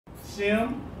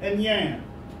Shem and Yam.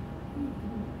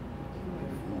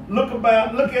 Look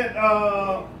at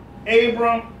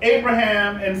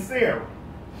Abraham and Sarah.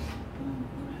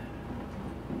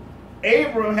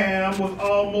 Abraham was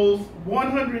almost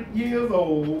 100 years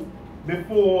old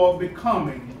before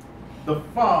becoming the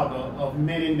father of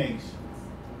many nations.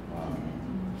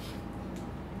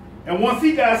 And once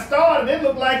he got started, it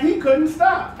looked like he couldn't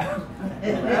stop. Boy,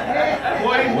 he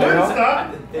wouldn't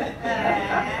stop.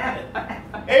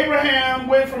 Abraham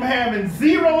went from having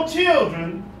 0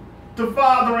 children to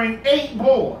fathering 8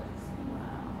 boys.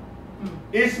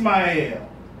 Ishmael,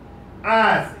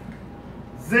 Isaac,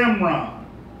 Zimran,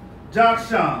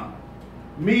 Jokshan,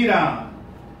 Medan,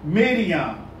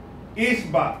 Midian,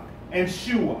 Ishbak, and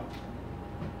Shua.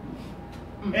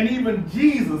 And even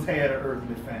Jesus had an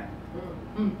earthly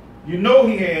family. You know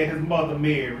he had his mother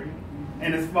Mary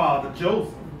and his father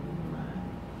Joseph.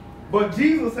 But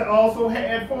Jesus also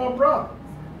had 4 brothers.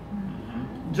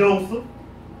 Joseph,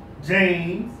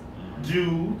 James,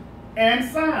 Jude, and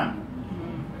Simon.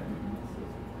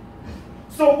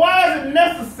 So why is it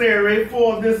necessary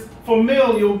for this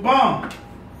familial bond?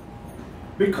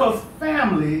 Because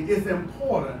family is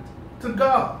important to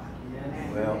God.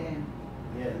 Well,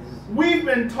 yes. We've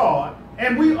been taught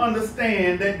and we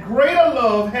understand that greater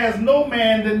love has no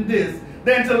man than this,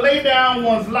 than to lay down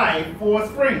one's life for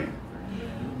his friend.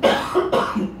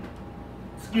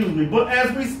 Excuse me. But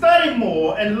as we study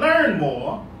more and learn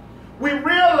more, we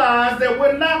realize that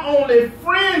we're not only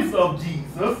friends of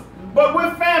Jesus, but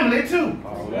we're family too.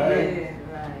 all right. Yeah,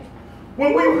 right.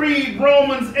 When we read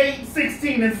Romans 8,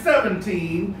 16, and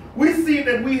 17, we see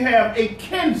that we have a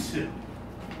kinship,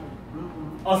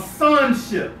 a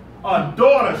sonship, a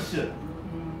daughtership,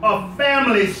 a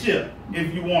familyship,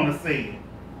 if you want to say it,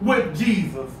 with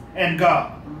Jesus and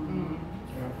God.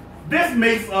 This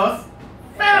makes us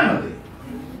family.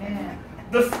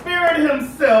 The Spirit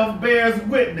himself bears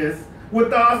witness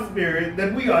with our spirit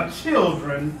that we are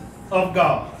children of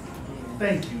God.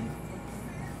 Thank you.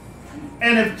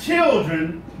 And if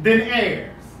children, then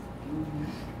heirs.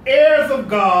 Heirs of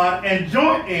God and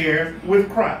joint heirs with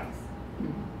Christ.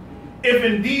 If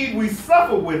indeed we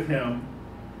suffer with him,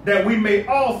 that we may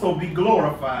also be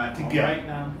glorified together. Right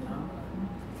now.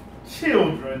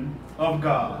 Children of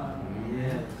God.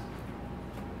 Yes.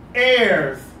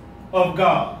 Heirs of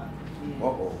God.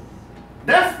 Uh-oh.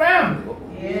 That's family.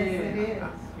 Yes, it is.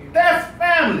 That's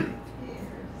family. Yes.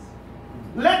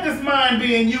 Let this mind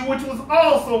be in you, which was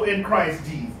also in Christ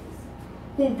Jesus,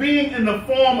 who being in the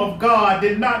form of God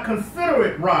did not consider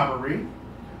it robbery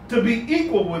to be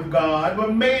equal with God,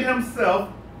 but made himself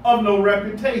of no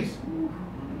reputation,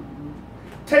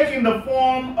 taking the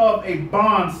form of a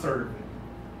bondservant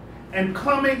and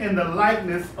coming in the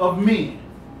likeness of men.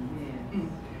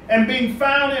 And being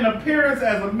found in appearance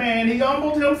as a man, he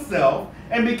humbled himself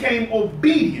and became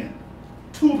obedient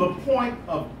to the point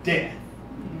of death,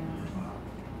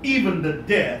 even the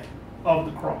death of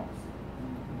the cross.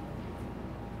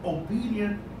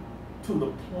 Obedient to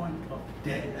the point of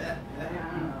death.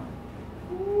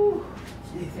 Ooh.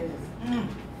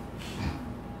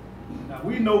 Now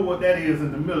we know what that is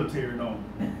in the military, don't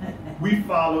we? We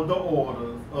follow the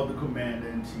orders of the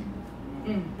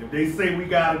commander-in-chief. If they say we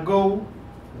gotta go,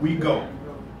 we go.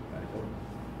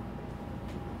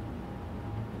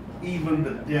 Even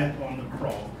the death on the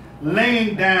cross.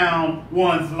 Laying down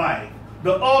one's life.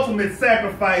 The ultimate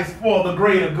sacrifice for the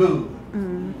greater good.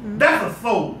 That's a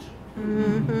soldier.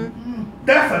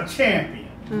 That's a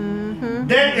champion.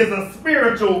 That is a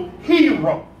spiritual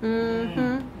hero.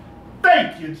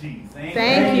 Thank you, Jesus.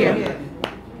 Thank you.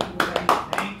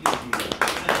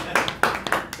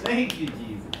 Thank you,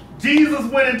 Jesus. Jesus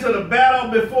went into the battle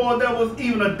before there was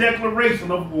even a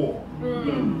declaration of war.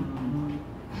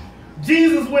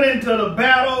 Jesus went into the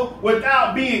battle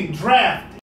without being drafted.